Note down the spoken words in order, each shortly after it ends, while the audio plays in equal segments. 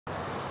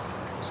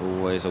It's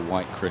always a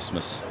white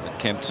Christmas at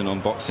Kempton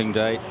on Boxing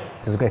Day.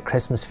 There's a great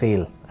Christmas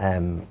feel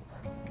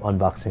on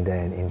Boxing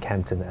Day in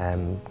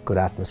Kempton. Good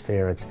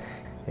atmosphere.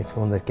 It's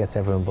one that gets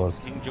everyone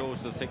buzzed. King George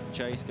VI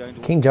chase going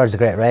to... King George is a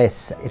great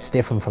race. It's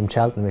different from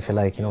Cheltenham, if you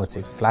like. You know, it's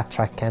a flat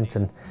track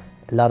Kempton,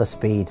 a lot of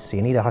speed, so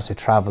you need a horse who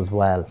travels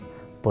well.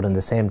 But in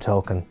the same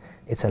token,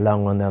 it's a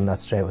long run down that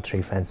straight with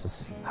 3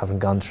 fences. Having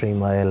gone 3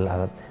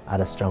 mile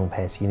at a strong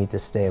pace, you need to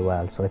stay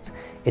well. So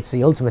it's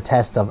the ultimate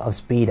test of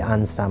speed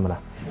and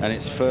stamina. And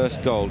it's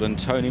first gold, and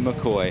Tony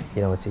McCoy.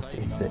 You know,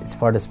 it's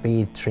for the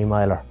speed 3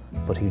 miler,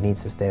 but he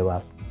needs to stay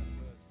well.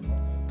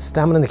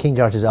 Stamina in the King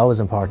George is always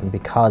important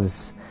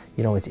because,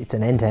 you know, it's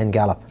an end-to-end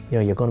gallop. You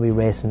know, you're going to be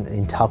racing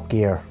in top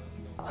gear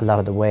a lot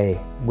of the way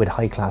with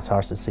high-class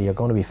horses, so you're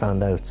going to be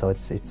found out. So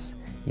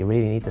you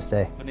really need to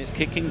stay. And it's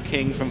Kicking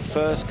King from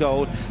first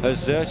gold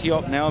as Geraghty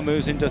now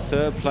moves into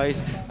 3rd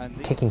place.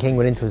 And Kicking King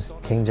went into his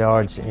King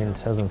George in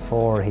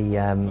 2004. He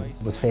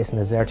was facing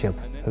a Geraghty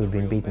who had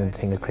been beaten in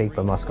Tingle Creek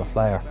by Moscow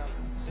Flyer.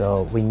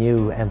 So we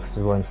knew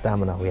emphasis were on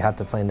stamina. We had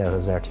to find out a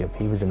Geraghty.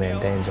 He was the main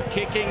danger.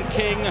 Kicking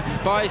King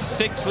by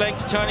 6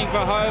 lengths, turning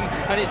for home,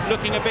 and it's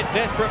looking a bit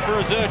desperate for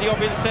a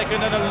Geraghty in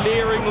second, and a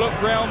leering look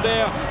round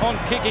there on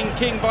Kicking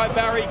King by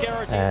Barry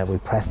Geraghty. We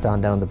pressed on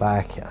down the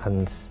back,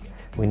 and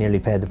we nearly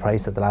paid the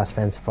price at the last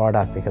fence for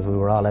that because we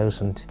were all out,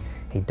 and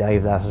he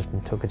dived at it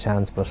and took a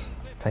chance, but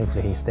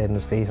thankfully he stayed on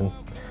his feet and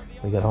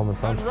we got home in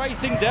front. And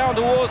racing down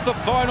towards the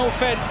final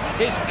fence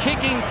is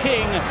Kicking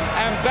King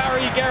and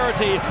Barry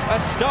Geraghty. A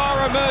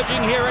star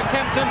emerging here at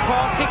Kempton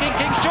Park. Kicking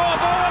King short,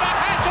 oh, what a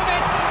hash of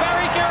it!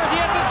 Barry Geraghty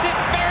had to sit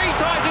very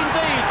tight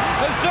indeed.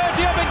 And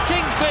Geraghty up in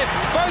Kingscliff,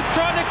 both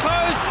trying to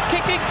close.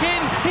 Kicking King,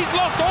 he's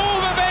lost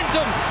all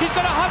momentum. He's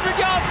got 100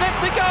 yards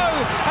left to go,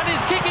 and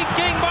it's Kicking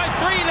King by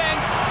 3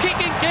 lengths.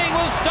 Kicking King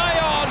will stay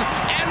on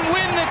and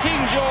win the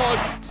King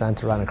George.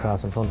 Santa ran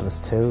across in front of us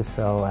too,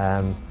 so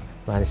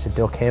managed to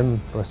duck him,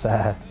 but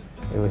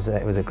it was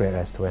a great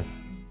race to win.